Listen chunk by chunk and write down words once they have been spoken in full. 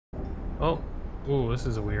Oh. Ooh, this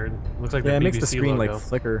is weird. Looks like the it BBC makes the screen logo. like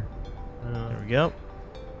flicker. There we go.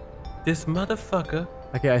 This motherfucker.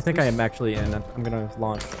 Okay, I think I am actually in. I'm gonna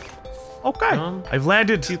launch. Okay. I've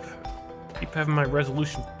landed. Keep having my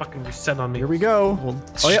resolution fucking reset on me. Here we go. Well,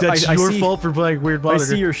 Oh, yeah, that's I your see- fault for playing weird I monitor.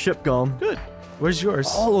 see your ship, GaLm. Good. Where's yours?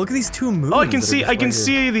 Oh, look at these two moons. Oh, I can that are see. just I can right here.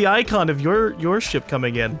 see the icon of your ship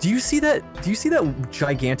coming in. Do you see that? Do you see that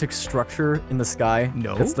gigantic structure in the sky?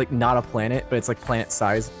 No. It's like not a planet, but it's like planet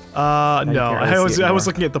size. No. can't really I see was it anymore.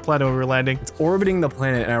 looking at the planet when we were landing. It's orbiting the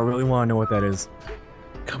planet, and I really want to know what that is.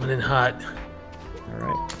 Coming in hot. All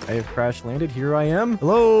right, I have crash landed. Here I am.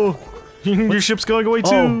 Hello. Your ship's going away too.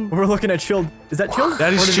 Oh, we're looking at chilled. Is that chilled?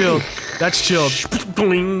 That is chilled. That's chilled.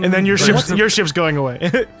 And then your ship's going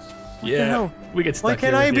away. Yeah. hell? We get stuck Why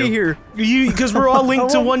can't here I with be you. here? Because we're all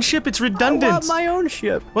linked to one ship. It's I redundant. want my own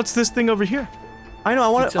ship. What's this thing over here? I know. I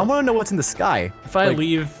want tell. to know what's in the sky. If I Like-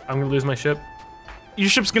 leave, I'm gonna lose my ship. Your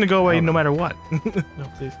ship's gonna go away no matter what. No,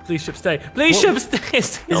 please, please, ship, stay. Please, ship, stay.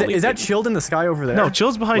 Is that chilled in the sky over there? No,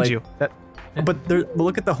 chill's behind Like, you. That, but there,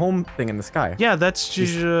 look at the home thing in the sky. Yeah, that's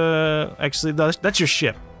just, actually that's your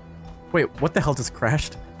ship. Wait, what the hell just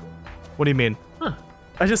crashed? What do you mean?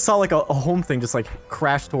 I just saw like a home thing just like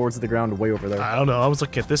crash towards the ground way over there. I don't know. I was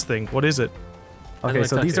looking at this thing. What is it? How do Okay, I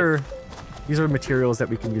so touch these it? are materials that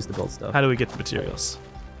we can use to build stuff. How do we get the materials?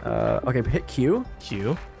 Okay, hit Q,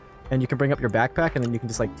 Q. and you can bring up your backpack, and then you can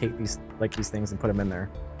just like take these things and put them in there.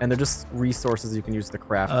 And they're just resources you can use to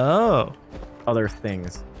craft Oh. other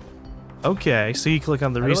things. Okay, so you click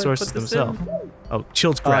on the How do I resources put this themselves. Oh,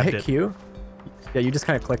 Chill's grabbed Hit it. Q. Yeah, you just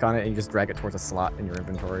kind of click on it and you just drag it towards a slot in your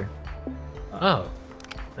inventory. Oh.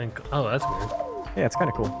 Oh, that's weird. Yeah, it's kind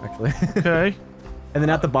of cool actually. Okay. And then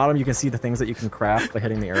at the bottom you can see the things that you can craft by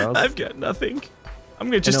hitting the arrows. I've got nothing. I'm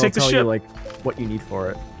gonna And just it'll take the tell ship. you like what you need for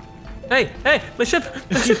it. Hey, my ship!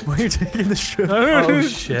 My ship! Why are you taking the ship? Oh,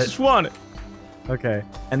 shit. Just want it. Okay.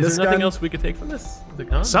 And Is this there nothing gun... else we could take from this? Is it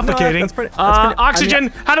gone? Suffocating. that's pretty- I mean, Oxygen.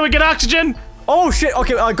 How do we get oxygen? Oh shit!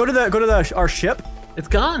 Okay, go to our ship. It's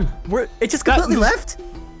gone. It just completely left.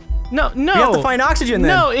 No. We have to find oxygen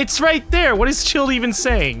then. No, it's right there. What is Chill even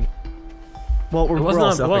saying? Well, It we're wasn't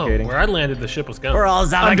all on, well, suffocating. where I landed, the ship was gone. We're all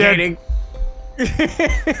dead. suffocating.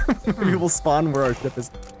 We will spawn where our ship is.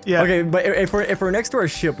 Yeah. Okay, but if we're next to our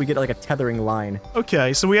ship, we get like a tethering line.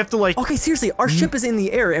 Okay, so we have to like. Okay, seriously, our ship is in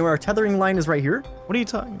the air, and our tethering line is right here. What are you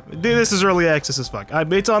talking? This is early access as fuck.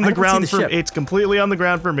 It's on the I don't see ground the for. ship. It's completely on the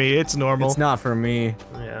ground for me. It's normal. It's not for me.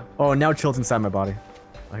 Yeah. Oh, now Chill's inside my body.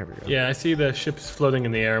 Oh, here we go. Yeah, I see the ship's floating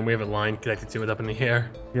in the air, and we have a line connected to it up in the air.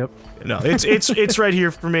 Yep. No, it's right here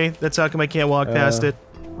for me. That's how come I can't walk past it.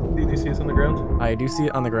 Do you see us on the ground? I do see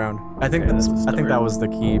it on the ground. I think Okay, that's. that's I think that stubborn. was the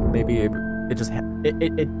key. Maybe it just.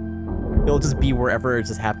 It'll just be wherever it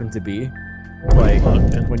just happened to be. Like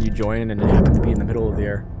Okay. when you join and it happened to be in the middle of the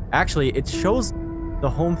air. Actually, it shows the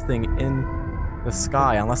home thing in the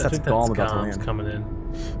sky, unless I that's think GaLm about to GaLm's land. coming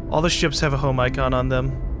in. All the ships have a home icon on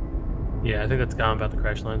them. Yeah, I think that's GaLm about to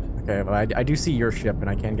crash land. Okay, but I do see your ship and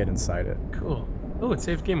I can get inside it. Cool. Oh, it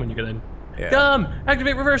saved game when you get in. Yeah. GaLm,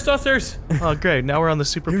 activate reverse thrusters. Oh, great. Now we're on the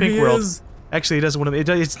super Here pink he world. is. Actually, it doesn't want to. It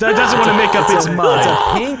doesn't want to make up its It's mind.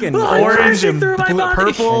 a pink and Orange and through my blue, body.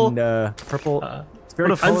 purple. and purple. It's very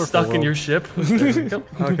what a- I'm colorful. stuck in world. your ship. There we go.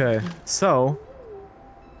 Okay, so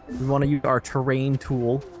we want to use our terrain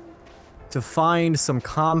tool to find some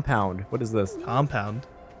compound. What is this? Compound.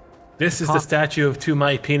 This is the statue of To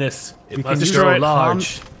My Penis. It You can must destroy grow it.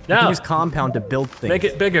 large. You can Now, use compound to build things. make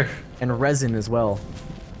it bigger. And resin as well.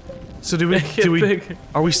 So do we? Make it Do we? bigger.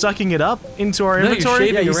 Are we sucking it up into our No, you're inventory?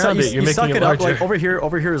 shaving you around suck, it. You're you making suck it it up. larger. Like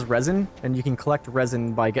over here is resin, and you can collect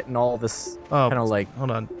resin by getting all this Oh, kind of like hold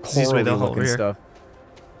on. These way the coral hole over looking here. stuff.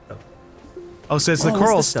 Oh, so it's the Oh, what's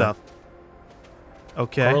coral this stuff? stuff.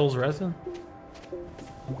 Okay. Coral's resin?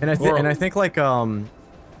 And I Coral. think like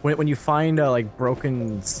when you find like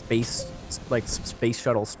broken space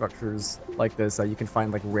shuttle structures like this, you can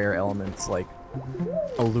find like rare elements like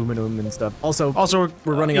aluminum and stuff. Also, Also,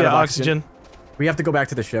 we're running yeah, out of oxygen. oxygen. We have to go back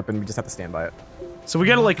to the ship, and we just have to stand by it. So we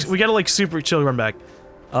gotta like super chill. Run back.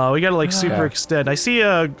 We gotta like super Yeah. extend. I see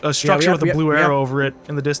a structure with a blue we arrow have- over it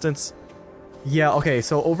in the distance. Yeah. Okay.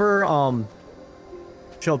 So over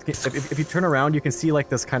Chilled, if you turn around, you can see like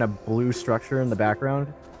this kind of blue structure in the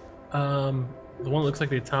background. The one that looks like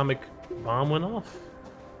the atomic bomb went off.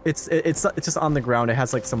 It's just on the ground. It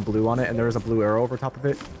has like some blue on it, and there is a blue arrow over top of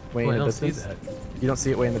it. Way Oh, I in the don't see distance. that. You don't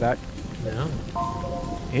see it way in the back. No.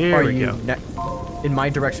 Here Or we you go. in my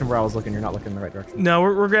direction where I was looking, you're not looking in the right direction. No,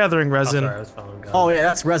 we're gathering Oh, resin. sorry, I was following GaLm. Oh yeah,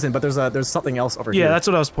 that's resin, but there's something else over Yeah, here. that's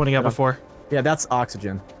what I was pointing out Yeah. before. Yeah, that's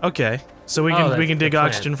oxygen. Okay. So we can dig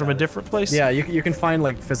oxygen from a different place? Yeah, you can find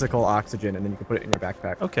like physical oxygen and then you can put it in your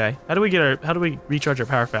backpack. Okay. How do we recharge our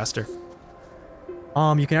power faster?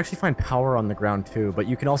 You can actually find power on the ground too, but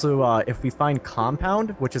you can also, if we find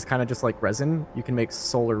compound, which is kind of just like resin, you can make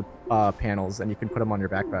solar panels and you can put them on your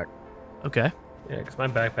backpack. Okay. Yeah, because my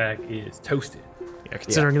backpack is toasted. Yeah,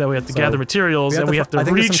 considering that we have to gather materials and we have to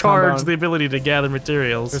recharge the ability to gather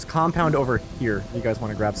materials. There's compound over here. You guys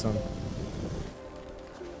want to grab some?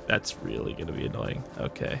 That's really going to be annoying.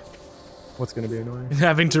 Okay. What's going to be annoying?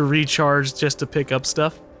 Having to recharge just to pick up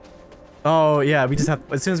stuff? Oh, yeah, we just have...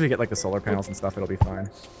 As soon as we get, like, the solar panels and stuff, it'll be fine.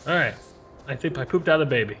 Alright. I think I pooped out a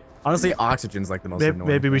baby. Honestly, oxygen's, like, the most annoying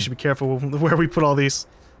Maybe we thing. should be careful where we put all these.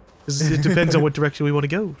 Because it depends on what direction we want to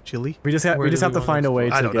go, Chili. We just have to find a way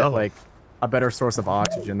to get, know. like, a better source of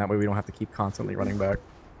oxygen. That way we don't have to keep constantly running back.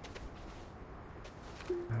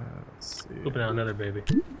 Let's see. Pooping out another baby.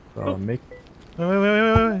 So, Wait.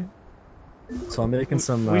 So I'm making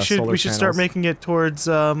some we should solar start panels. making it towards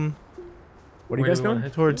What are you guys doing?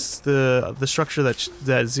 towards the structure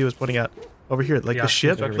that Z was pointing out over here, like Yeah, the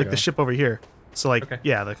ship, structure. like the ship over here. So like Okay.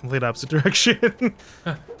 yeah, the complete opposite direction.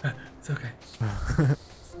 It's okay.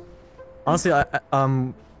 Honestly,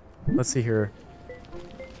 let's see here.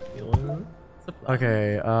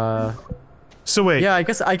 Okay, So wait, yeah, I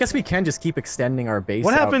guess we can just keep extending our base.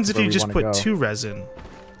 what out happens to if where you we just wanna put go. 2 resin?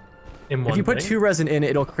 In one If you put thing? 2 resin in,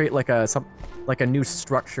 it'll create like a new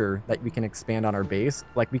structure that we can expand on our base.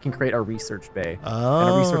 Like we can create a research bay, and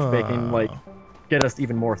a research bay can like get us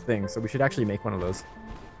even more things. So we should actually make one of those.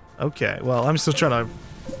 Okay, well I'm still trying to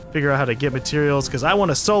figure out how to get materials because I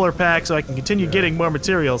want a solar pack so I can continue getting more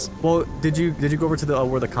materials. Well, did you go over to the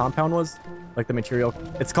where the compound was? Like the material?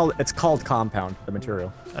 It's called compound. The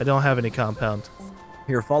material. I don't have any compound.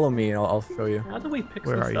 Here, follow me, and I'll show you. How do we pick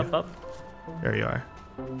Where some are stuff you? up? There you are.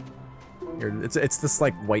 Here, it's this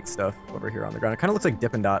like white stuff over here on the ground. It kind of looks like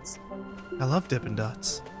Dippin' Dots. I love Dippin'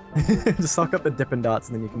 Dots. Just suck up the Dippin' Dots,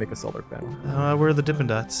 and then you can make a solar panel. Where are the Dippin'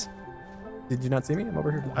 Dots? Did you not see me? I'm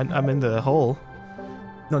over here. I'm in the hole.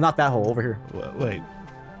 No, not that hole. Over here. Wait,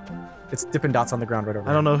 It's Dippin' Dots on the ground right over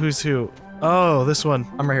I don't know who's who. Oh, this one.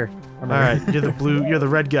 I'm right here. I'm All right right, you're the blue. You're the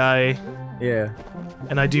red guy, here.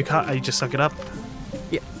 and I just suck it up.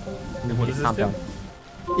 Yeah. And what does this Compound.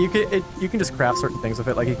 You can just craft certain things with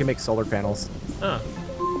it. Like you can make solar panels. Oh.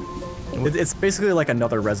 It's basically like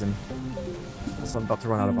another resin. So I'm about to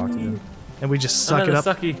run out of oxygen. And we just suck it up.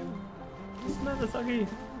 Sucky. Another sucky.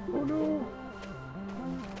 Oh no.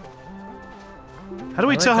 How do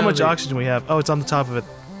we I like tell how how much they- oxygen we have? Oh, it's on the top of it.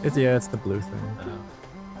 It's the blue thing.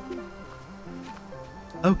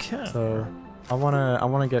 Okay. So I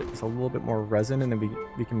wanna get just a little bit more resin, and then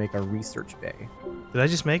we can make a research bay. Did I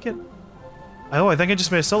just make it? Oh, I think I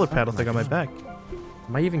just made a solar panel thing on my back.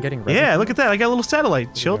 Am I even getting resin? Yeah, look at that. I got a little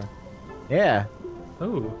satellite shield. Yeah.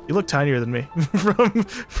 Oh. You look tinier than me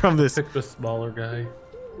from this. Pick the smaller guy.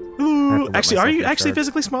 Ooh, let actually, are myself you get actually charged.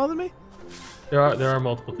 physically smaller than me? There are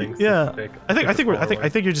multiple things. Yeah. To pick. I think Pick the we're I smaller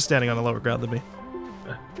think you're just standing on a lower ground than me.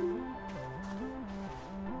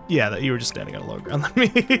 Yeah, that you were just standing on a lower ground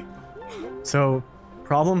than me. So,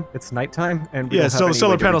 problem? It's nighttime, and we Yeah, don't so have the any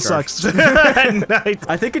solar way to panel recharge. sucks at night.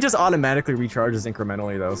 I think it just automatically recharges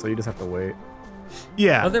incrementally though, so you just have to wait.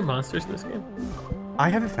 Yeah. Are there monsters in this game? I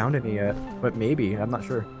haven't found any yet, but maybe. I'm not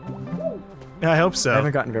sure. Yeah, I hope I so.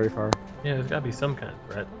 haven't gotten very far. Yeah, there's gotta be some kind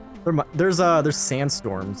of threat. There's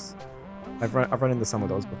sandstorms. I've run into some of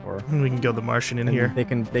those before. We can go the Martian in And here. They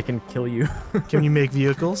can kill you. Can you make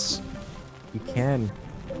vehicles? You can.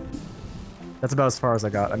 That's about as far as I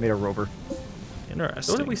got. I made a rover. So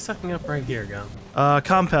Interesting. what are we sucking up right here, GaLm?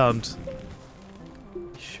 Compound.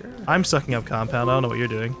 Sure. I'm sucking up compound. I don't know what you're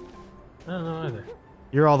doing. I don't know either.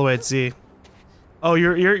 You're all the way at Z. Oh,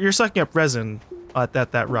 you're sucking up resin at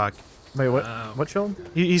that rock. Wait, what? Wow. What shield?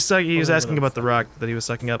 He was Hold asking on. about the rock that he was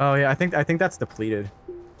sucking up. Oh yeah, I think that's depleted.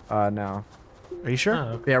 Now. Are you sure? Oh,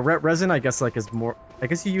 okay. Yeah, resin I guess like is more. I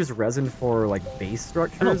guess you use resin for like base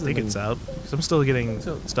structures. I don't think and it's out. 'Cause I'm still getting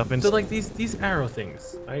So- stuff in. So like these arrow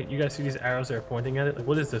things, right? You guys see these arrows that are pointing at it? Like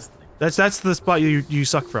what is this thing? That's the spot you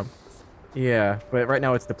suck from. Yeah, but right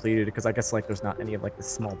now it's depleted because I guess like there's not any of like the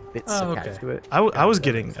small bits Oh, attached okay. to it. I was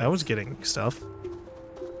getting stuff.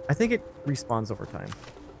 I think it respawns over time.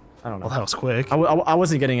 I don't know. Well, that was quick. I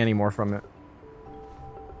wasn't getting any more from it.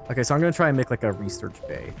 Okay, so I'm gonna try and make like a research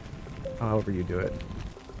bay. However you do it.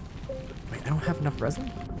 Wait, I don't have enough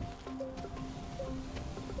resin?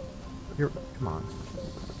 Here, come on.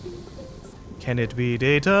 Can it be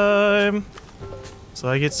daytime? So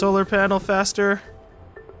I get solar panel faster.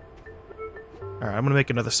 Alright, I'm gonna make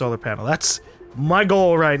another solar panel. That's my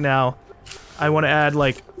goal right now. I want to add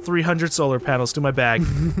like 300 solar panels to my bag.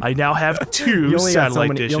 I now have 2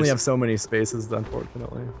 satellite dishes. You only have so many spaces,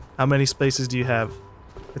 unfortunately. How many spaces do you have?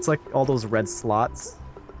 It's like all those red slots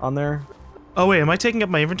on there. Oh wait, am I taking up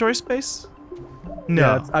my inventory space? No.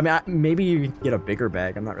 Yeah, I mean, maybe you can get a bigger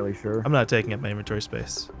bag. I'm not really sure. I'm not taking up my inventory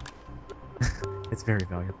space. It's very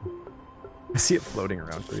valuable. I see it floating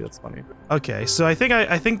around for you. That's funny. Okay, so I think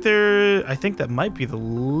that might be the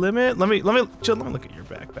limit. Let me look at your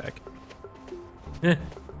backpack. Yeah.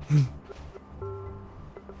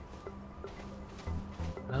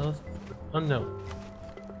 Well, unknown.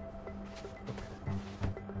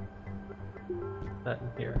 That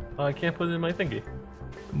in here. Oh, I can't put it in my thingy.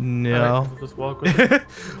 No. Right, I'll just walk with it.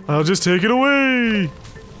 I'll just take it away.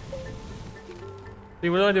 See,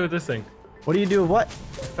 what do I do with this thing? What do you do with what?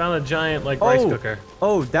 I found a giant, like, rice cooker.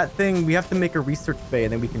 Oh, that thing, we have to make a research bay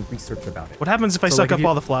and then we can research about it. What happens if I suck up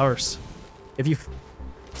all the flowers? If you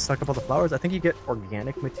suck up all the flowers, I think you get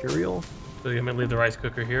organic material. So you're gonna leave the rice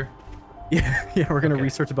cooker here? Yeah, we're gonna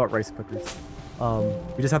research about rice cookers.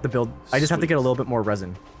 We just have to build, I just have to get a little bit more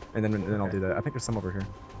resin. And then I'll do that. I think there's some over here.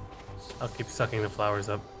 I'll keep sucking the flowers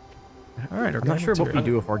up. Alright, I'm not sure what we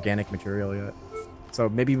do with organic material yet. So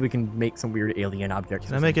maybe we can make some weird alien objects.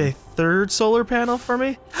 Can I make a 3rd solar panel for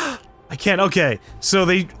me? I can't. Okay, so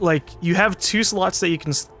they you have 2 slots that you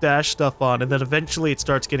can stash stuff on, and then eventually it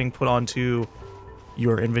starts getting put onto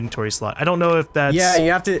your inventory slot. I don't know if that's... Yeah,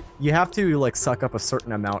 you have to like suck up a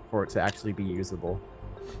certain amount for it to actually be usable.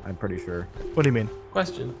 I'm pretty sure. What do you mean?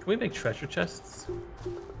 Question: can we make treasure chests?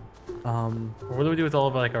 Or what do we do with all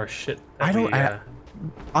of like our shit?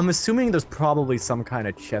 I'm assuming there's probably some kind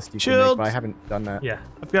of chest you can make, but I haven't done that. Yeah.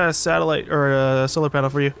 I've got a satellite or a solar panel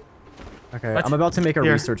for you. Okay, I'm about to make a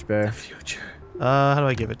research bay. The future. How do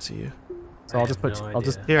I give it to you? So I'll just put.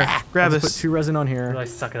 Here. Grab this. this. Put 2 resin on here. I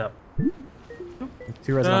suck it up.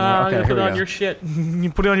 2 resin on there. Okay, put it on go. your shit. You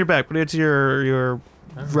put it on your back. Put it to your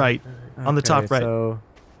right, on the top right. So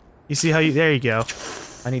you see how you? There you go.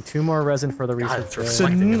 I need 2 more resin for the research bay. So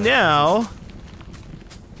now,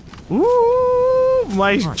 ooh,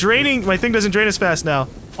 my thing doesn't drain as fast now.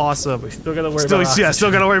 Awesome. We still gotta worry about oxygen. Yeah,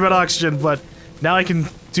 still gotta worry about oxygen, but now I can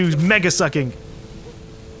do mega sucking.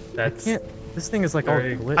 That's. This thing is like all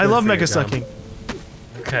glittery. I love mega sucking.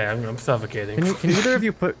 Okay, I'm suffocating. Can either of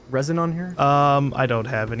you put resin on here? I don't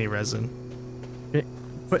have any resin.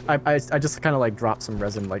 I just kind of like dropped some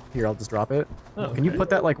resin. Like here, I'll just drop it. Oh, Can you put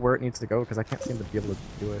that like where it needs to go? Because I can't seem to be able to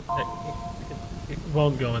do it. It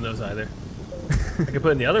won't go in those either. I can put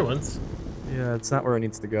it in the other ones. Yeah, it's not where it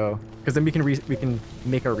needs to go. Because then we can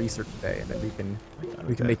make our research bay, and then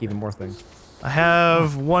we can make even more things. I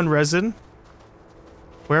have 1 resin.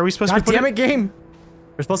 Where are we supposed to put it? God damn it, game!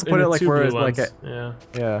 We're supposed to put it like where it's like yeah.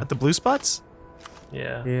 Yeah. At the blue spots?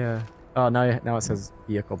 Yeah. Yeah. Oh, now it says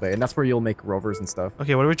vehicle bay, and that's where you'll make rovers and stuff.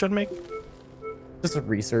 Okay, what are we trying to make? Just a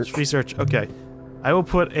research. Research. Okay, I will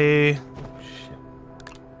put a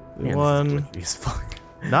one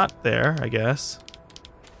not there, I guess.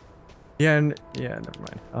 Yeah, never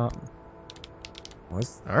mind. All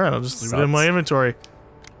right, I'll just leave it in my inventory.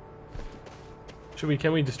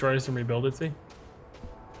 Can we destroy this and rebuild it? See.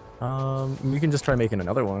 You can just try making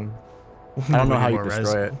another one. I don't know how you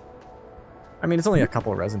destroy it. I mean, it's only a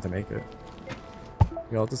couple of resin to make it.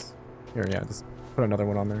 Yeah, I'll just just put another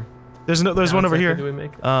one on there. There's one over here. Do we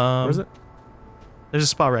make? Where is it? There's a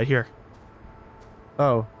spot right here.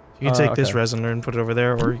 Oh. You can take this resin and put it over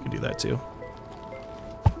there, or you can do that too.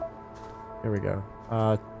 Here we go.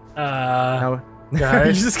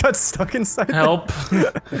 Guys, you just got stuck inside. Help!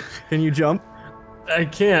 Can you jump? I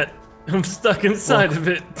can't. I'm stuck inside of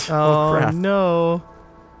it. Oh, crap. No!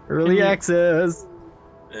 Early access.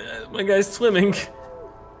 My guy's swimming.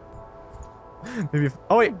 Maybe.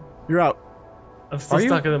 Oh wait, you're out. I'm still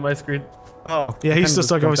stuck in my screen. Oh. Yeah, he's still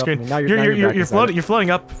stuck on my screen. You're floating. You're floating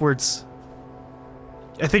upwards.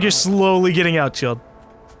 I think you're slowly getting out, Chilled.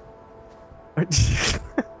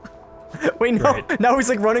 Wait, no. Great. Now he's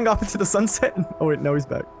like running off into the sunset. Oh wait, now he's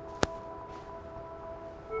back.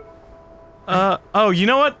 Oh, you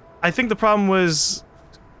know what? I think the problem was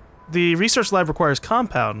the research lab requires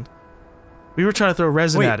compound. We were trying to throw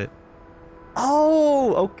resin at it.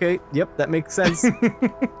 Oh, okay. Yep, that makes sense.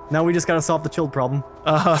 Now we just gotta solve the Chilled problem.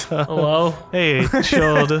 Hello? Hey,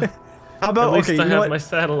 Chilled. How about, At least I you know have what? my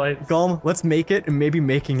satellites. GaLm, let's make it, and maybe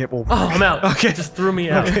making it will work. Oh, I'm out. Okay. It just threw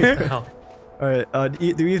me out. Alright,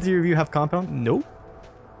 do either of you have compound? Nope.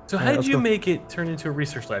 So how did you make it turn into a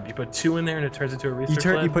research lab? You put 2 in there and it turns into a research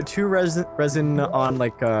lab? You put 2 resin on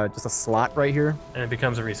like just a slot right here. And it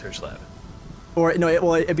becomes a research lab. Or no,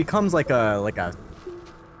 it becomes like a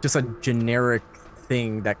just a generic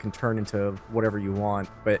thing that can turn into whatever you want,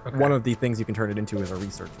 but one of the things you can turn it into is a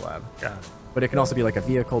research lab. Got it. But it can also be like a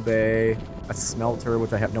vehicle bay, a smelter,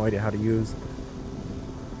 which I have no idea how to use.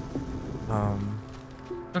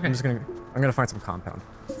 Okay. I'm gonna find some compound.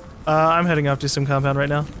 I'm heading off to some compound right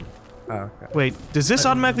now. Oh, okay. Wait, does this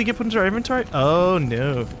automatically get put into our inventory? Oh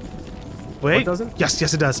no. Wait. What doesn't?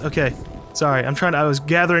 Yes, it does. Okay. Sorry, I was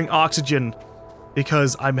gathering oxygen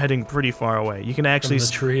because I'm heading pretty far away. You can actually From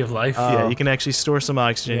the tree of life. yeah, you can actually store some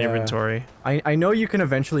oxygen in your inventory. I know you can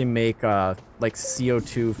eventually make like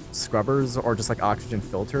CO2 scrubbers or just like oxygen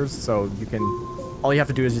filters, so you can all you have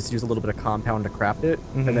to do is just use a little bit of compound to craft it,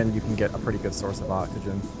 and then you can get a pretty good source of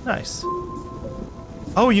oxygen. Nice.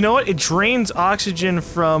 Oh, you know what? It drains oxygen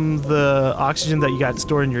from the oxygen that you got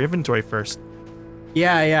stored in your inventory first.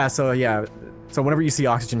 Yeah. So whenever you see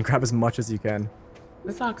oxygen, grab as much as you can.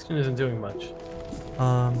 This oxygen isn't doing much. It's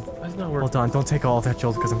not working. Hold on, don't take all of that,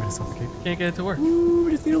 Jill, because I'm gonna suffocate. Can't get it to work. Ooh,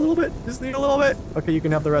 just need a little bit. Just need a little bit. Okay, you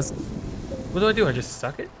can have the rest. What do? I just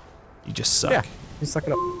suck it? You just suck. Yeah, you suck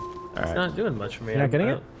it up. It's not doing much for me. You're not getting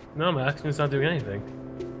it? No, my oxygen's not doing anything.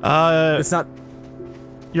 It's not.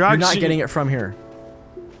 You're not getting it from here.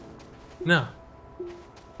 No.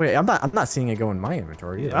 Wait, I'm not seeing it go in my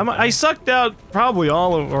inventory either. I sucked out probably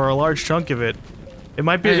all of, or a large chunk of it. It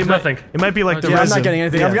might be nothing. It might be like the Yeah, resin. I'm not getting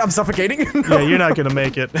anything. Yeah. I'm suffocating. Yeah, you're not gonna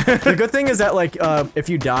make it. The good thing is that like if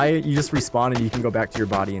you die, you just respawn and you can go back to your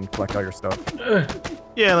body and collect all your stuff.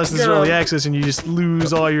 Yeah, unless it's early access and you just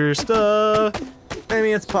lose all your stuff. I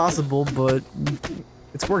mean, it's possible, but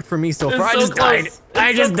it's worked for me so far. I so just died.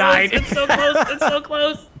 I just died. It's so close. It's so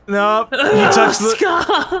close. No, you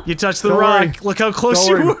touched the rock. Worry. Look how close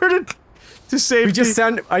Don't you were to safety.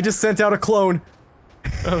 I just sent out a clone.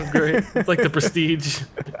 Oh, great. It's like the Prestige.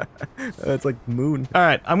 It's like moon. All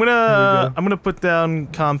right, I'm gonna put down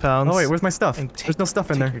compounds. Oh wait, where's my stuff? And There's no stuff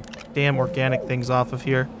in there. your damn organic things off of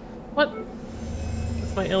here. What?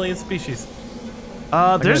 That's my alien species.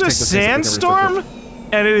 There's a sandstorm,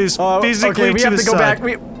 and it is physically okay, we have to go side.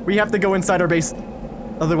 back. We have to go inside our base,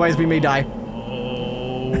 otherwise we may die.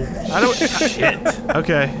 Oh, I don't. Shit.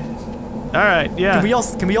 Okay. All right. Yeah.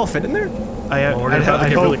 Can we all fit in there? We're about to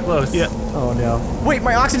get really close. Yeah. Oh no. Wait,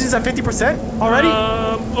 my oxygen's at 50% already?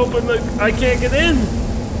 Open the. I can't get in.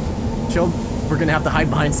 Chill. We're gonna have to hide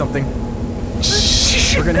behind something.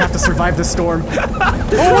 We're gonna have to survive the storm. Oh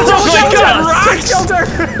my God! Shelter!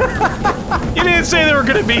 You didn't say there were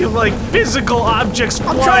gonna be like physical objects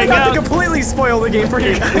I'm flying trying not out. to completely spoil the game for you.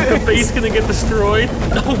 Is the base gonna get destroyed?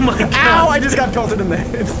 Oh my God! Ow! I just got pelted in the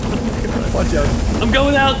head. Watch out. I'm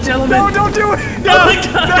going out, gentlemen. No, don't do it! No, Oh my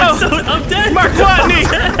God! no. I'm dead. Mark Watney!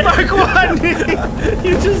 Mark Watney!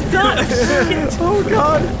 You just died. Oh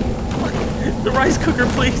God! The rice cooker,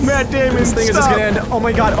 please. Matt Damon, This thing is just gonna end. Oh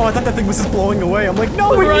my God! Oh, I thought that thing was just blowing away. I'm like,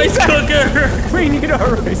 no, The we rice need that. cooker. We need a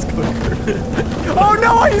rice cooker. Oh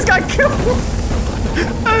no! I just got killed.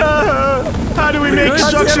 How do we make How'd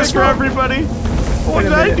structures it for go? everybody? What Wait a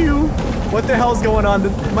did I minute. do? What the hell's going on?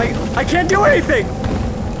 I can't do anything.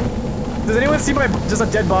 Does anyone see just a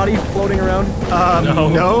dead body floating around?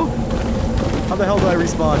 No. How the hell do I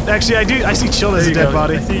respawn? Actually, I do. I see Chill as a dead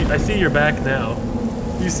body. I see your back now.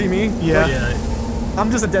 You see me? Yeah. Yeah.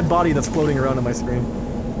 I'm just a dead body that's floating around on my screen.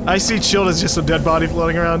 I see Chill as just a dead body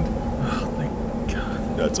floating around. Oh my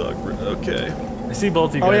God. That's awkward. Okay. I see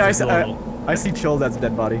both of you guys. Oh yeah, as normal. I see Chill that's a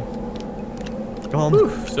dead body.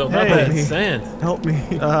 GaLm, So not Hey. that sand. help me.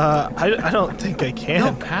 I don't think I No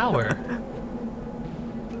can. power.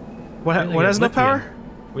 What has no power?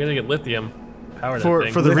 We gotta get lithium. Power that For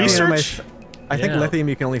thing. the Lithium research? I think Yeah. lithium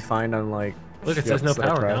you can only find on like. Look, it says no ships that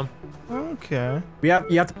are power craft. now. Okay. You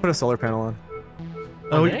have to put a solar panel on.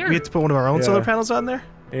 Oh, we there? have to put one of our own Yeah. solar panels on there?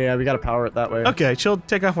 Yeah, we gotta power it that way. Okay, Chill,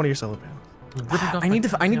 take off one of your solar panels. I need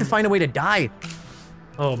to find a way to die.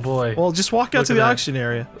 Oh boy. Well, just walk out Look to at the that. auction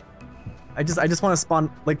area. I just want to spawn.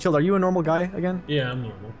 Like, Chill, are you a normal guy again? Yeah, I'm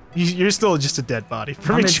normal. You're still just a dead body.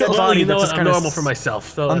 For I'm me, a dead Chill. body. Well, you know that's what? just I'm kinda normal for myself.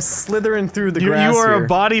 So I'm that's slithering through the You grass are here. a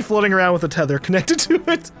body floating around with a tether connected to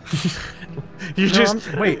it. You No,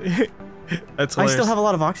 just wait. That's I hilarious. still have a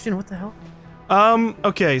lot of oxygen. What the hell?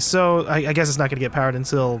 Okay, so I guess it's not gonna get powered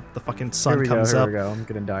until the fucking sun Here we comes go. Here up. we go. I'm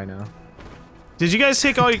gonna die now. Did you guys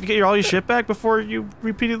take all your shit back before you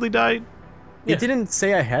repeatedly died? Yeah. It didn't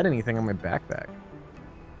say I had anything on my backpack.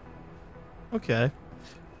 Okay.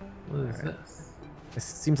 What is this? It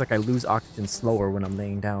seems like I lose oxygen slower when I'm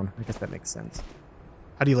laying down. I guess that makes sense.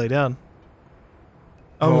 How do you lay down?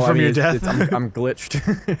 Oh, Well, I from mean, your it's- death. I'm glitched.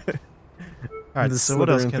 All right. So what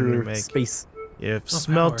else can we through make? Space. You have Oh, power.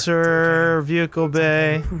 smelter, vehicle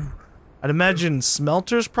bay. I'd imagine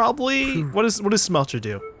smelters probably. What does smelter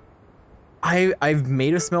do? I've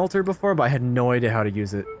made a smelter before, but I had no idea how to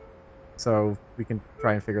use it. So we can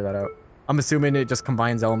try and figure that out. I'm assuming it just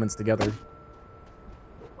combines elements together.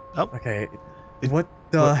 Oh. Okay. What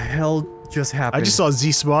the hell just happened? I just saw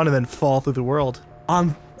Z spawn and then fall through the world.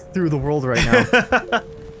 I'm through the world right now.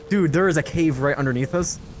 Dude, there is a cave right underneath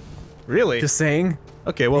us. Really? Just saying.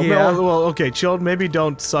 Okay, well, Yeah. well, okay, chill. Maybe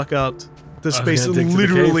don't suck out the space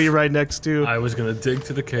literally right next to. I was gonna dig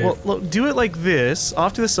to the cave. Well, look, do it like this,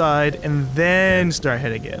 off to the side, and then start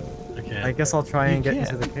heading in. Okay. I guess I'll try and get can't.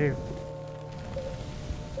 into the cave.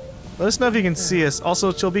 Let us know if you can see us.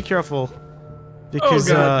 Also, chill, be careful. Because,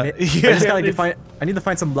 God. I just gotta get I need to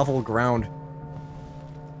find some level ground.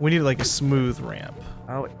 we need like a smooth ramp.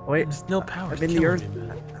 Oh, wait. There's no power. I'm in the earth.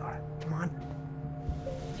 Come on.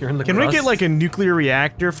 You're in the Can we get crust? like a nuclear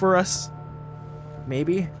reactor for us?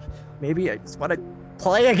 Maybe. Maybe I just want to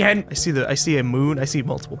play again. I see a moon. I see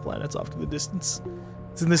multiple planets off to the distance.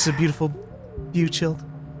 Isn't this a beautiful view, chilled?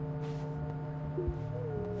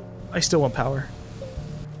 I still want power.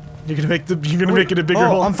 You're gonna make make it a bigger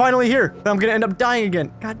hole. I'm finally here. I'm gonna end up dying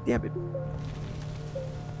again. God damn it.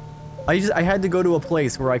 I had to go to a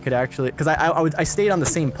place where I could actually, because I stayed on the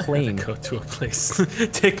same plane. Go to a place.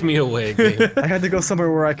 Take me away, game. I had to go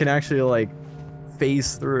somewhere where I can actually like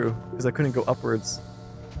phase through because I couldn't go upwards.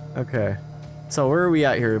 Okay. So where are we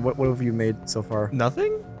at here? What have you made so far?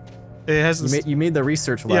 Nothing? It has this, You made the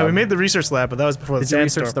research lab. yeah, we made the research lab, but that was before the Did you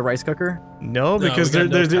sandstorm. research the rice cooker? No, because we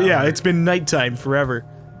got no yeah, power. it's been nighttime forever.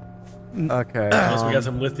 Okay. Plus, we got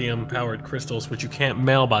some lithium-powered crystals, which you can't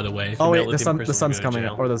mail, by the way. If you Oh mail wait, lithium the crystals, sun's you go to coming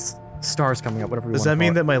jail. up, or the star's coming up, whatever we Does want that to mean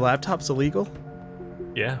call that my laptop's illegal?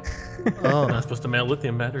 Yeah. Oh, You're not supposed to mail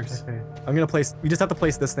lithium batteries. it. Okay. I'm gonna place. You just have to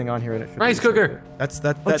place this thing on here, and it should. Rice be set cooker. that's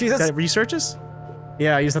Oh, Jesus. that researches? there.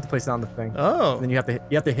 Yeah, you just have to place it on the thing. Oh. And then you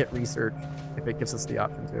have to hit research if it gives us the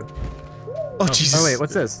option to. Oh Jesus. Oh wait,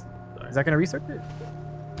 what's this? Is that gonna research it?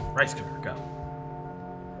 Rice cooker, go.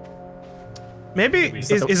 Maybe Is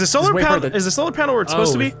is the solar wait for panel the- is the solar panel where it's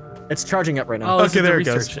supposed to be? It's charging up right now. Oh, this Okay, is the there it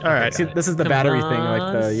goes. research. All right. See, this is the Come battery thing, like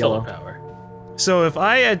on, the solar yellow. power. So if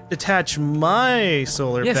I attach my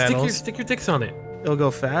solar Yeah, panels, stick your dicks on it. it'll go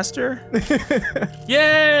faster.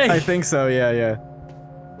 Yay! I think so. Yeah.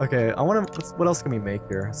 Okay, I want to. What else can we make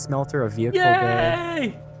here? A smelter, a vehicle bay.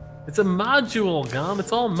 Yay! It's a module, GaLm.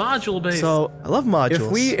 It's all module based. So I love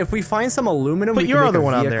modules. if we find some aluminum, Put we your can make other a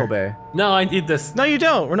one on vehicle there. bay. no, I need this. No, you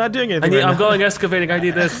don't. We're not doing anything. I'm going excavating. I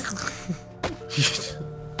need this.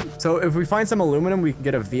 So if we find some aluminum, we can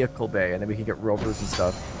get a vehicle bay, and then we can get rovers and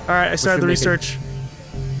stuff. All right, I started the should make it- research.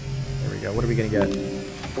 There we go. What are we gonna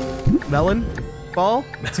get? Melon ball.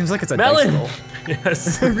 Seems like it's a Melon. dice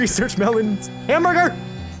Yes. roll. Research melons. Hamburger.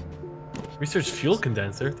 Research fuel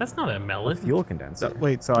condenser. That's not a melon. Fuel condenser.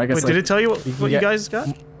 Wait, So I guess wait, did it tell you what, you can what you get- guys got?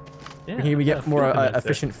 Yeah, can we yeah, get fuel more condenser.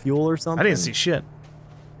 efficient fuel or something? I didn't see shit.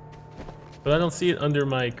 But I don't see it under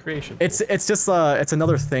my creation. It's just it's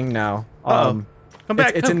another thing now. Uh-oh. Come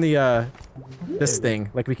back. It's in the this thing.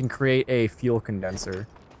 Like we can create a fuel condenser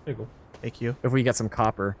There you go. Thank you. if we get some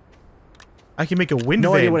copper. I can make a wind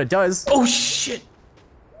No vane. idea what it does. Oh shit!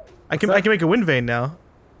 I can make a wind vane now.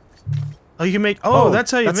 Oh, you can make. Oh, that's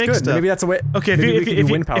how you that's make good. stuff. Maybe that's a way. Okay, maybe we can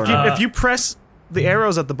do wind power now. if you press the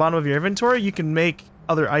arrows at the bottom of your inventory, you can make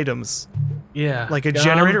other items Yeah. like a GaLm,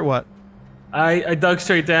 generator. What? I dug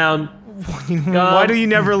straight down. Why do you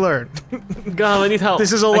never learn? GaLm, I need help.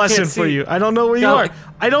 This is a I can't lesson for see. you. I don't know where you GaLm, are.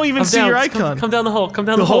 I don't even I'm see down. your Just icon. Come down the hole. Come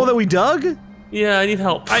down The the hole hole. that we dug? Yeah, I need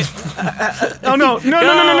help. Oh no!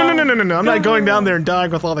 No! I'm not going down there and dying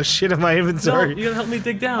with all the shit in my No, inventory. you gotta help me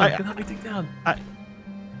dig down. You gotta help me dig down.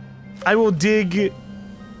 I will dig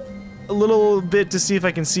a little bit to see if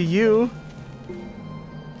I can see you.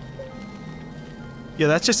 Yeah,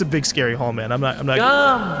 that's just a big scary hole, man. I'm not.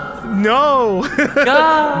 GaLm, No!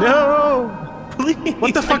 GaLm, No! please.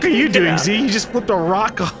 What the fuck are you doing, Z? You just flipped a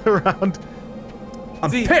rock all around. I'm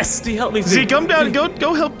Z, pissed. Z, help me. Z, come down.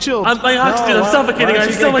 Go help Chill. My oxygen. I'm suffocating. I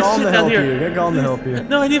have so much shit down here. Get GaLm to help you.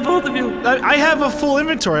 No, I need both of you. I have a full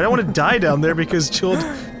inventory. I don't want to die down there because Chill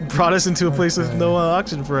brought us into a place with no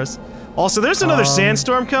oxygen for us. Also, there's another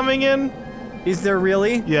sandstorm coming in. Is there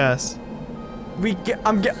really? Yes.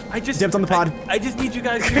 I just Dibs on the pod. I just need you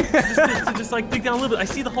guys here to just like dig down a little bit. I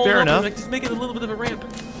see the hole. Fair open, enough. Like just make it a little bit of a ramp.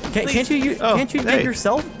 Can't you Oh, can't you hey. dig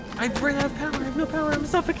yourself? I ran out of power. I have no power. I'm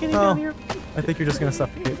suffocating Oh. down here. I think you're just gonna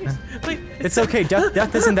suffocate. Then. Wait, It's okay.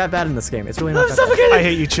 Death isn't that bad in this game. It's really not I'm that bad. suffocating. I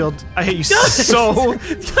hate you, Chilled. I hate you so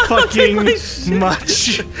fucking my shit.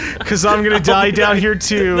 much. Because I'm gonna die down here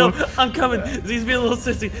too. No, I'm coming. Z's being a little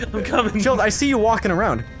sissy. I'm coming. Chilled, I see you walking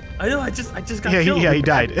around. I know. I just got Yeah, killed. he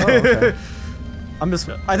died. Oh, okay.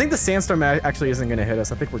 I think the sandstorm actually isn't gonna hit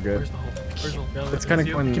us. I think we're good. Where's the hole? Where's the hole? It's kind of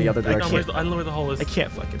going in the other direction. I don't know where the hole is. I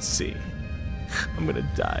can't fucking see. I'm gonna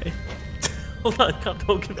die. Hold on, Gum,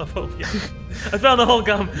 don't give up hope yet. I found the hole,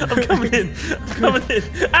 Gum. I'm coming in. I'm coming in.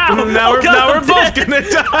 Ow! Now we're both gonna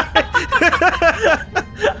die.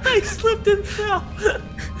 I slipped and fell.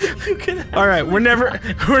 You can. All right, we're never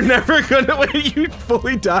gonna wait. You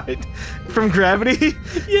fully died from gravity.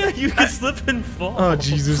 Yeah, you can slip and fall. Oh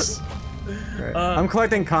Jesus. Right. I'm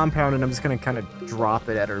collecting compound and I'm just gonna kind of drop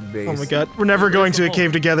it at her base. Oh my god, we're never going to a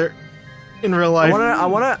cave together in real life. I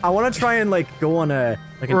wanna try and like go on a.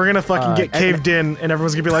 Like we're gonna fucking get caved in, and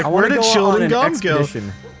everyone's gonna be like, "Where did Children Gums go?"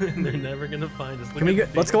 They're never gonna find us. Can we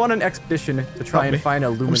get? Let's go on an expedition to try and find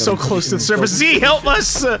aluminum. I'm so close to the surface. Z, help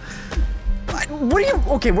us! What are you?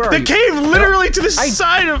 Okay, where are you? The cave literally to the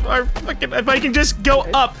side of our fucking. If I can just go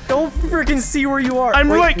up. Don't freaking see where you are. I'm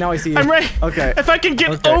Wait, right. Now I see you. I'm right. Okay. If I can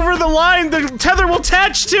get over the line, the tether will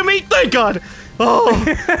attach to me. Thank God. Oh.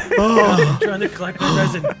 I'm trying to collect my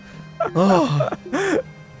resin. Oh.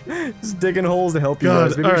 Just digging holes to help you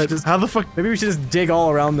God. guys. All right. How the fuck? Maybe we should just dig all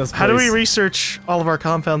around this place. How do we research all of our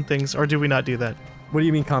compound things, or do we not do that? What do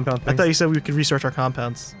you mean compound things? I thought you said we could research our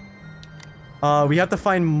compounds. We have to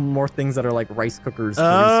find more things that are like rice cookers to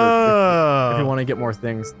research if we want to get more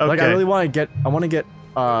things. Okay. Like I really want to get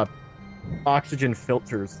oxygen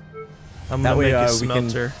filters. I'm That gonna way make a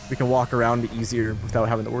smelter. we can walk around easier without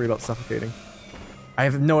having to worry about suffocating. I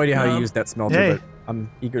have no idea how to use that smelter, Hey. but I'm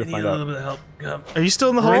eager I to need find a out. little bit of help. Gum. Are you still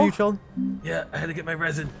in the Where are hole? you, Chilled? Yeah, I had to get my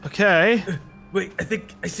resin. Okay. Wait, I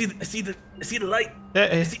think I see the light.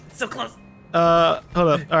 Hey. I see, it's so close. Hold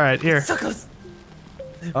up. All right, here. So close.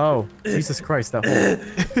 Oh, Jesus Christ, that hole.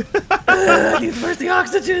 I need first the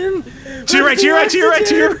oxygen. To your right, to your right, to your right,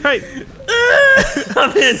 to your right.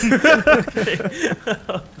 I'm in. Okay.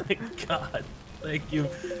 Oh my God. Thank you.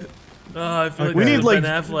 Oh, I feel like We need, like,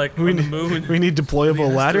 Ben Affleck we on the need, moon. we need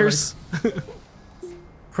deployable ladders.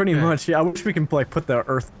 Pretty much, yeah. I wish we can like put the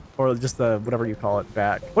Earth or just the whatever you call it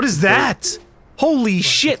back. What is that? Holy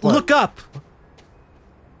shit! What? Look up.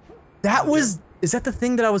 That was. Is that the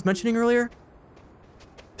thing that I was mentioning earlier?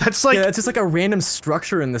 That's like Yeah, it's just like a random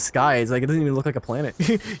structure in the sky. It's like it doesn't even look like a planet.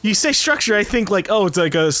 you say structure. I think like it's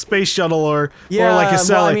like a space shuttle or like a well,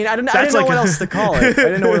 satellite. I mean, I didn't know what else to call it. I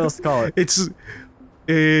didn't know what else to call it. It's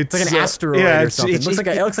like an asteroid yeah, or something. it It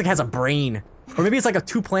looks like it has a brain, or maybe it's like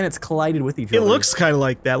two planets collided with each other. It looks kind of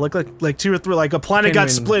like that. Look like two or three. Like a planet got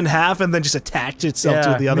split in half and then just attached itself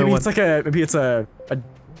to the other maybe one. It's like maybe it's a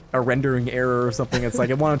rendering error or something. It's like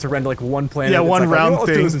it wanted to render like one planet. Yeah, it's one like, round let's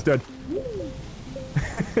do thing. this instead.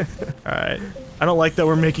 All right. I don't like that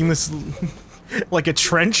we're making this like a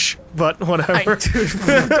trench, but whatever.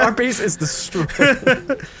 Dude, our base is destroyed.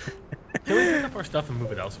 Can we pick up our stuff and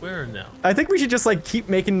move it elsewhere or no? I think we should just like keep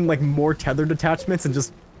making like more tethered attachments and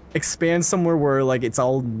just expand somewhere where like it's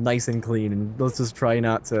all nice and clean, and let's just try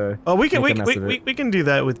not to. Oh, we can make a mess of it. we can do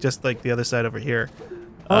that with just like the other side over here.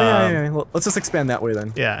 Oh yeah. Well, let's just expand that way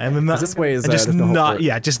then. Yeah, and then that, This way is and just there's no hope not for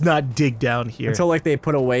it. just not dig down here. Until like they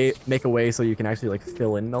make a way so you can actually like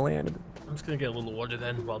fill in the land. I'm just gonna get a little water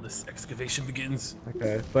then while this excavation begins.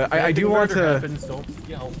 Okay, but I do want to. Happens, don't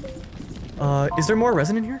yell. Is there more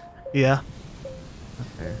resin in here? Yeah.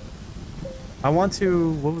 Okay. I want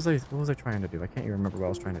to. What was I trying to do? I can't even remember what I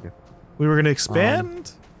was trying to do. We were gonna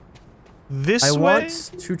expand this I way. want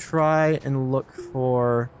to try and look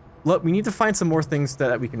for. Look, we need to find some more things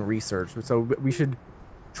that we can research. So we should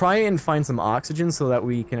try and find some oxygen so that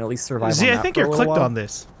we can at least survive. Z, on I that think for a you're little clicked while. on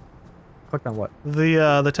this. Clicked on what?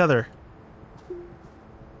 The tether.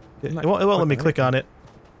 It won't let me click on it.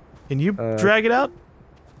 Can you drag it out?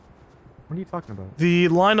 What are you talking about? The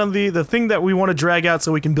line on the thing that we want to drag out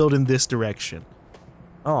so we can build in this direction.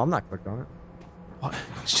 Oh, I'm not clicked on it. What?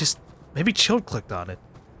 It's just maybe Chilled clicked on it.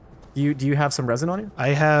 Do you have some resin on you? I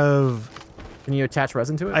have. Can you attach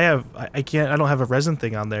resin to it? I can't. I don't have a resin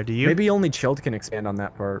thing on there. Do you? Maybe only Chilled can expand on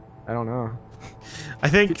that part. I don't know. I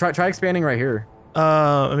think. Try expanding right here.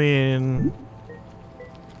 I mean,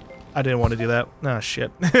 I didn't want to do that. Oh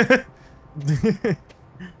shit.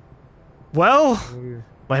 Well,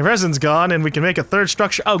 my resin's gone, and we can make a third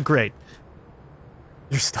structure. Oh great.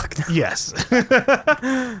 You're stuck now. Yes.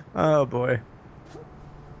 Oh boy.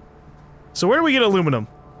 So where do we get aluminum?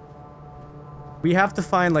 We have to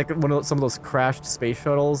find like some of those crashed space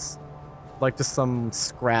shuttles, like just some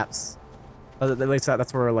scraps. At least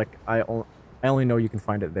that's where like I only know you can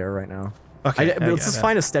find it there right now. Okay. Let's just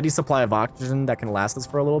find a steady supply of oxygen that can last us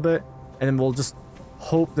for a little bit, and then we'll just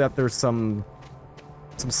hope that there's some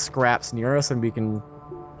scraps near us, and we can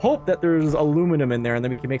hope that there's aluminum in there, and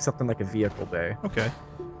then we can make something like a vehicle bay. Okay.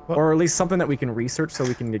 Or at least something that we can research so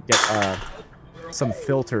we can get some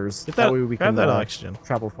filters. Get that, way we grab can that oxygen.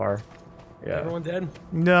 travel far. Yeah. Everyone dead?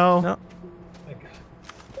 No. No. Thank God.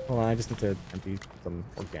 Hold on, I just need to empty some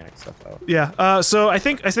organic stuff out. Yeah. So I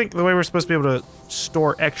think the way we're supposed to be able to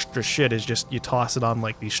store extra shit is just you toss it on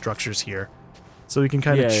like these structures here, so we can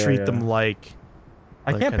kind of treat them like.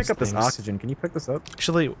 I can't pick up this things. oxygen. Can you pick this up?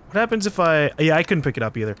 Actually, what happens if I... Yeah, I couldn't pick it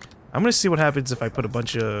up either. I'm gonna see what happens if I put a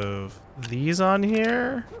bunch of these on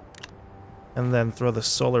here, and then throw the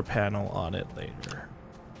solar panel on it later.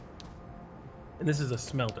 And this is a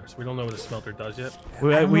smelter, so we don't know what a smelter does yet.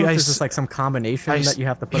 It's just like some combination that you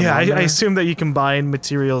have to put. Yeah, on there. I assume that you combine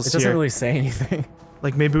materials It doesn't here. really say anything.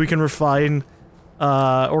 Like maybe we can refine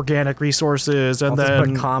organic resources and I'll then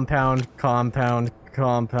just put compound.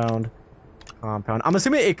 I'm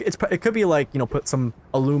assuming it could be like, you know, put some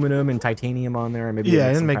aluminum and titanium on there, and maybe yeah,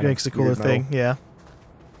 and some kind makes of a cooler weird metal. thing. Yeah.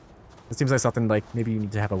 It seems like something like maybe you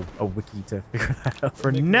need to have a wiki to figure that out.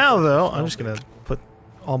 For now, though, I'm just gonna put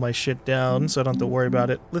all my shit down so I don't have to worry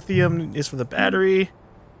about it. Lithium is for the battery.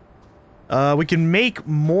 We can make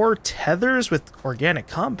more tethers with organic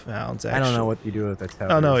compounds, actually. I don't know what you do with the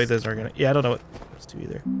tethers. Oh, no, it is organic. Yeah, I don't know what those do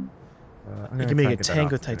either. You can make a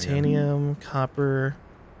tank with titanium, copper.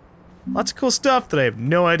 Lots of cool stuff that I have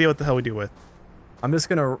no idea what the hell we do with. I'm just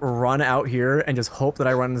gonna run out here and just hope that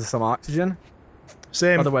I run into some oxygen.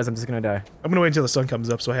 Same. Otherwise, I'm just gonna die. I'm gonna wait until the sun comes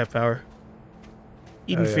up so I have power.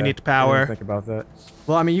 Infinite Oh, yeah. I didn't power. think about that.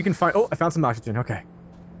 Well, I mean, you can find... Oh, I found some oxygen. Okay.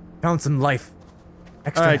 Found some life.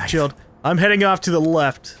 Extra Alright, life. chilled. I'm heading off to the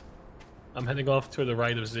left. I'm heading off to the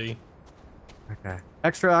right of Z. Okay.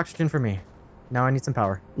 Extra oxygen for me. Now I need some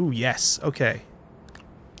power. Ooh, yes. Okay.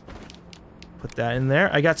 Put that in there.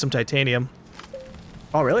 I got some titanium.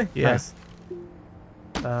 Oh, really? Yeah. Nice.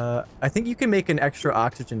 I think you can make an extra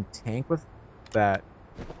oxygen tank with that.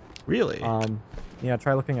 Really? Yeah,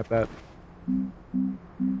 try looking at that.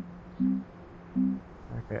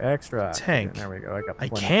 Okay, extra oxygen. Tank. There we go. I got I plenty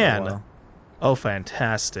for a can. while. Oh,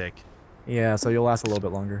 fantastic. Yeah, so you'll last a little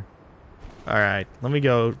bit longer. Alright, let me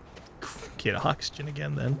go get oxygen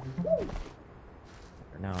again then.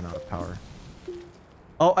 Now I'm out of power.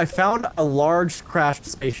 Oh, I found a large crashed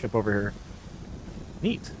spaceship over here.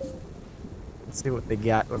 Neat. Let's see what they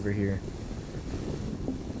got over here.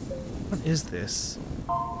 What is this?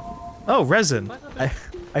 Oh, resin.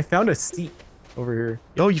 I found a seat over here.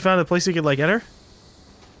 Oh, you found a place you could, like, enter?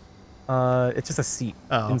 It's just a seat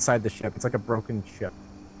Oh. inside the ship. It's like a broken ship.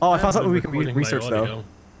 Oh, I found something we can Recording my research though. audio.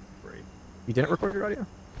 Great. You didn't record your audio?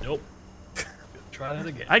 Nope. Try that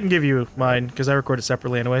again. I can give you mine, because I record it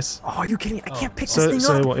separately anyways. Oh, are you kidding me? I can't pick this So,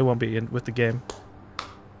 thing up. it won't be in with the game.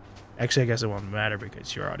 Actually, I guess it won't matter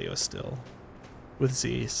because your audio is still with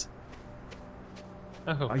Z's.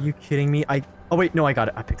 Oh. Are you kidding me? Oh wait, no, I got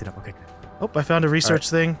it. I picked it up. Okay, good. Oh, I found a research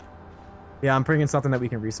thing. Yeah, I'm bringing something that we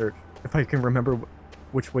can research. If I can remember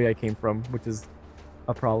which way I came from, which is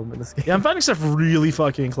a problem in this game. Yeah, I'm finding stuff really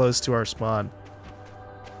fucking close to our spawn.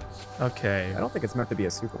 Okay. I don't think it's meant to be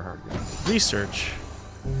a super hard game. Research.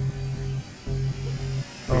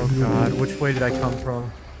 Oh god, which way did I come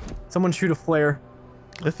from? Someone shoot a flare.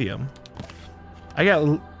 Lithium.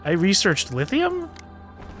 I researched lithium?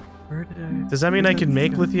 Where did I... Does that mean I can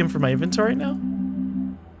make lithium for my inventory now?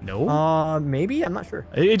 No. Maybe? I'm not sure.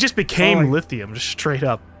 It just became Oh, lithium, just straight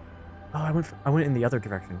up. Oh, I went in the other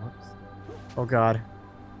direction. Whoops. Oh god.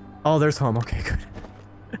 Oh, there's home. Okay, good.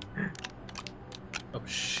 Oh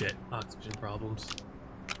shit. Oxygen problems.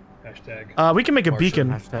 Hashtag. We can make a Martian. beacon.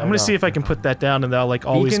 Hashtag I'm gonna see if I can put that down and that'll like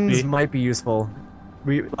always Beacons be. might be useful.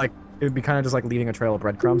 We like it would be kind of just like leaving a trail of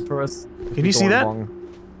breadcrumbs for us. Can you see that?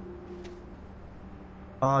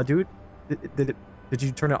 Dude, did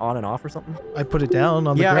you turn it on and off or something? I put it down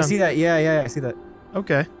on the Yeah, ground. I see that. Yeah, I see that.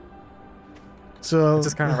 Okay. So It's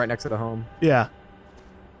just kind of right next to the home. yeah.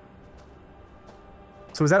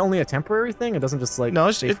 So is that only a temporary thing? It doesn't just like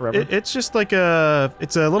No, stay forever? it's just like a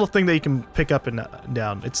little thing that you can pick up and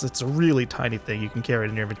down. It's a really tiny thing you can carry it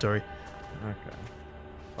in your inventory. Okay.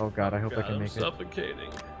 Oh god, I hope I can make it.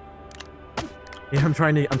 Suffocating. Yeah, I'm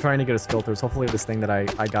trying to get us filters. Hopefully this thing that I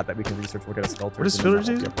got that we can research will get us filters. What does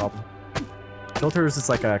and then that filters won't be a problem. Filters is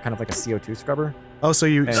like a kind of like a CO2 scrubber. Oh, so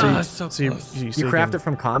you And- so you, Ah, so so you, close. you, You craft it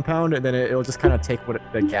from compound, and then it'll just kind of take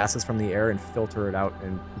the gases from the air and filter it out,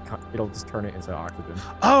 and it'll just turn it into oxygen.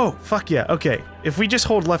 Oh, fuck yeah. Okay. If we just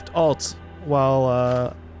hold left alt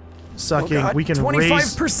while sucking, Oh god, we can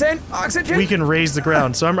 25% oxygen. we can raise the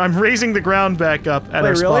ground. So I'm raising the ground back up at Wait,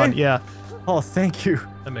 our spawn. really? Yeah. Oh, thank you.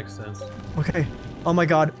 That makes sense. Okay. Oh my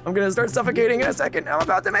god, I'm gonna start suffocating in a second. I'm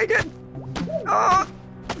about to make it. Oh,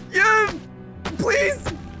 yeah. Please,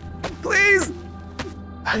 please.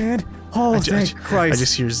 And oh, thank Christ. I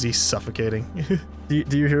just hear Z suffocating.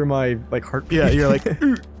 Do you hear my like heartbeat? Yeah, you're like.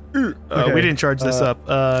 We Okay, didn't charge this up.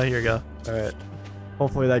 Here you go. Alright.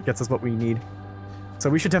 Hopefully that gets us what we need. So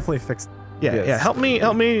we should definitely fix this. Yeah, help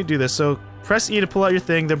me do this. So press E to pull out your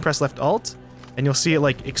thing, then press left Alt, and you'll see it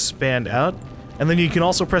like expand out. And then you can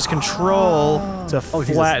also press Control to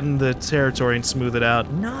flatten the territory and smooth it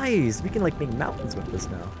out. Nice! We can like make mountains with this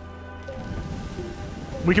now.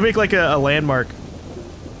 We can make like a landmark.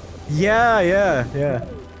 Yeah.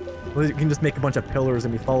 Well, you can just make a bunch of pillars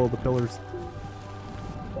and we follow the pillars.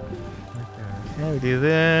 Okay, we do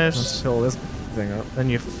this. Let's fill this thing up. Then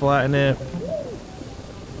you flatten it.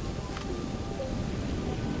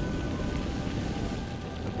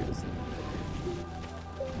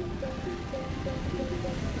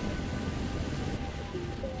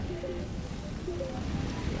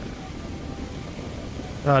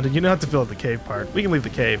 Did you not have to fill out the cave part? We can leave the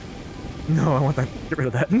cave. No, I want that. Get rid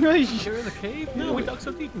of that. No, Get rid of the cave? No, we dug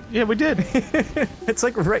so deep. Yeah, we did. It's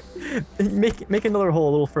like right. Make another hole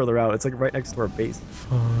a little further out. It's like right next to our base.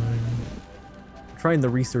 Fine. I'm trying the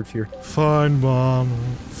research here. Fine, Mom.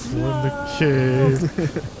 Fill in the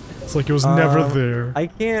cave. It's like it was never there. I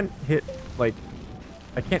can't hit like.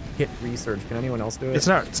 I can't hit research. Can anyone else do it? It's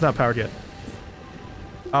not powered yet.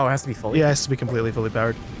 Oh, it has to be fully. Yeah, it has to be completely fully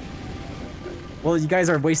powered. Well, you guys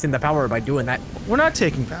are wasting the power by doing that. We're not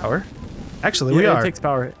taking power. Actually, Yeah, we are. It takes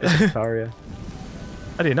power. It takes power, yeah.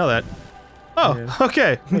 I didn't know that. Oh, Yeah.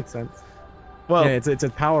 okay. Makes sense. Well, Yeah, it's a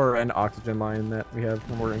power and oxygen line that we have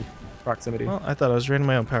when we're in proximity. well, I thought I was draining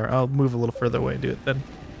my own power. I'll move a little further away and do it then.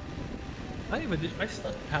 I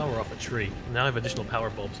stuck power off a tree. Now I have additional power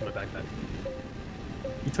bulbs in my backpack.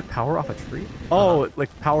 You took power off a tree? Oh, like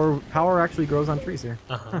power actually grows on trees here.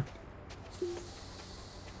 Huh.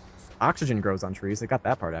 Oxygen grows on trees. They got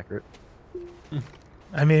that part accurate.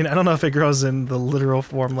 I mean, I don't know if it grows in the literal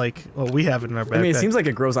form like what we have it in our backpack. I mean, it seems like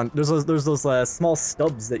it grows on. There's those small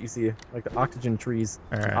stubs that you see, like the oxygen trees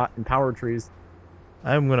and power trees.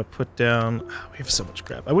 I'm gonna put down. We have so much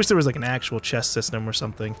crap. I wish there was like an actual chest system or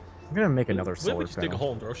something. I'm gonna make another What if solar we just dig a panel.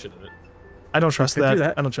 hole and throw shit in it? I don't trust could that. do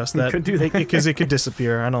that. I don't trust You that. could do that. Because it could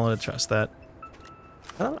disappear. I don't want to trust that.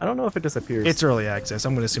 I don't know if it disappears. It's early access.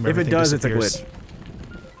 I'm gonna assume if it everything does, disappears. it's a glitch.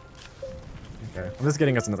 Okay, I'm just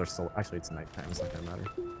getting us another solar. Actually, it's nighttime. It's not gonna matter.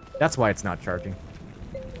 That's why it's not charging.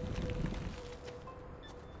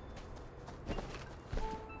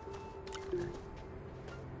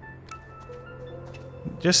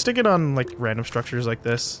 Just stick it on like random structures like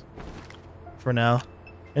this, for now,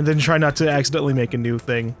 and then try not to accidentally make a new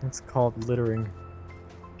thing. It's called littering.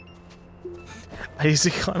 I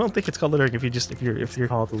don't think it's called littering if you're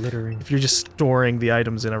Called littering. if you're just storing the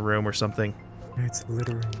items in a room or something. It's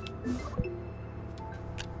littering.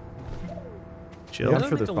 Chill. Yeah, How I'm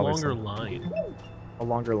do sure I make there's a probably longer some. line? A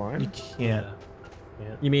longer You line? can't.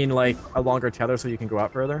 Yeah. You mean like a longer tether so you can go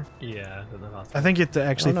out further? Yeah, that's not possible. I think you have to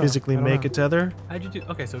actually know. physically I don't make know. a tether. How'd you do?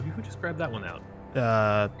 Okay, so if you could just grab that one out.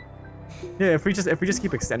 Yeah, if we just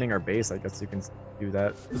keep extending our base, I guess you can do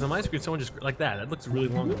that. Because on my screen, someone just like that. That looks really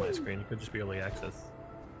long on my screen. You could just barely access.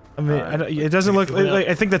 I mean, it doesn't look. Went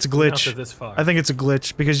I think that's a glitch. Out to this far. I think it's a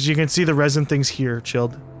glitch because you can see the resin things here,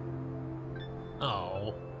 chilled.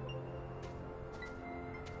 Oh.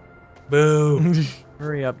 Boo.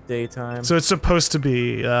 Hurry up, daytime. So it's supposed to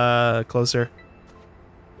be closer.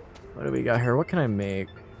 What do we got here? What can I make?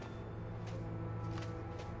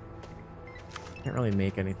 Can't really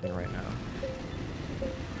make anything right now.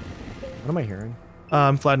 What am I hearing?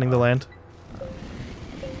 I'm flattening the land.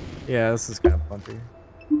 Yeah, this is kind of bumpy.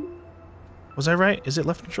 Was I right? Is it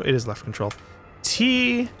left control? It is left control.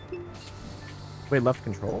 T. Wait, left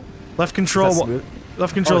control? Left control. Is that smooth?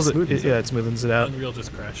 Left control. Oh, it smoothens Yeah, it smoothens it out. Unreal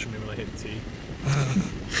just crashed for me when I hit T.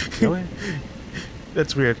 Really?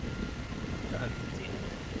 That's weird. God damn.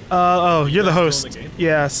 Oh, you're the guys still host. in the game?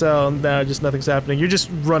 Yeah, so now just nothing's happening. You're just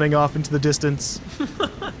running off into the distance.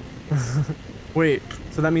 Wait,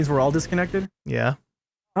 so that means we're all disconnected? Yeah.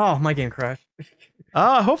 Oh, my game crashed.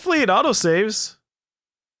 Hopefully it auto saves.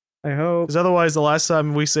 I hope. Because otherwise, the last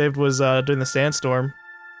time we saved was during the sandstorm.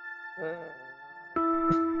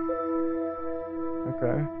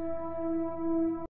 Okay.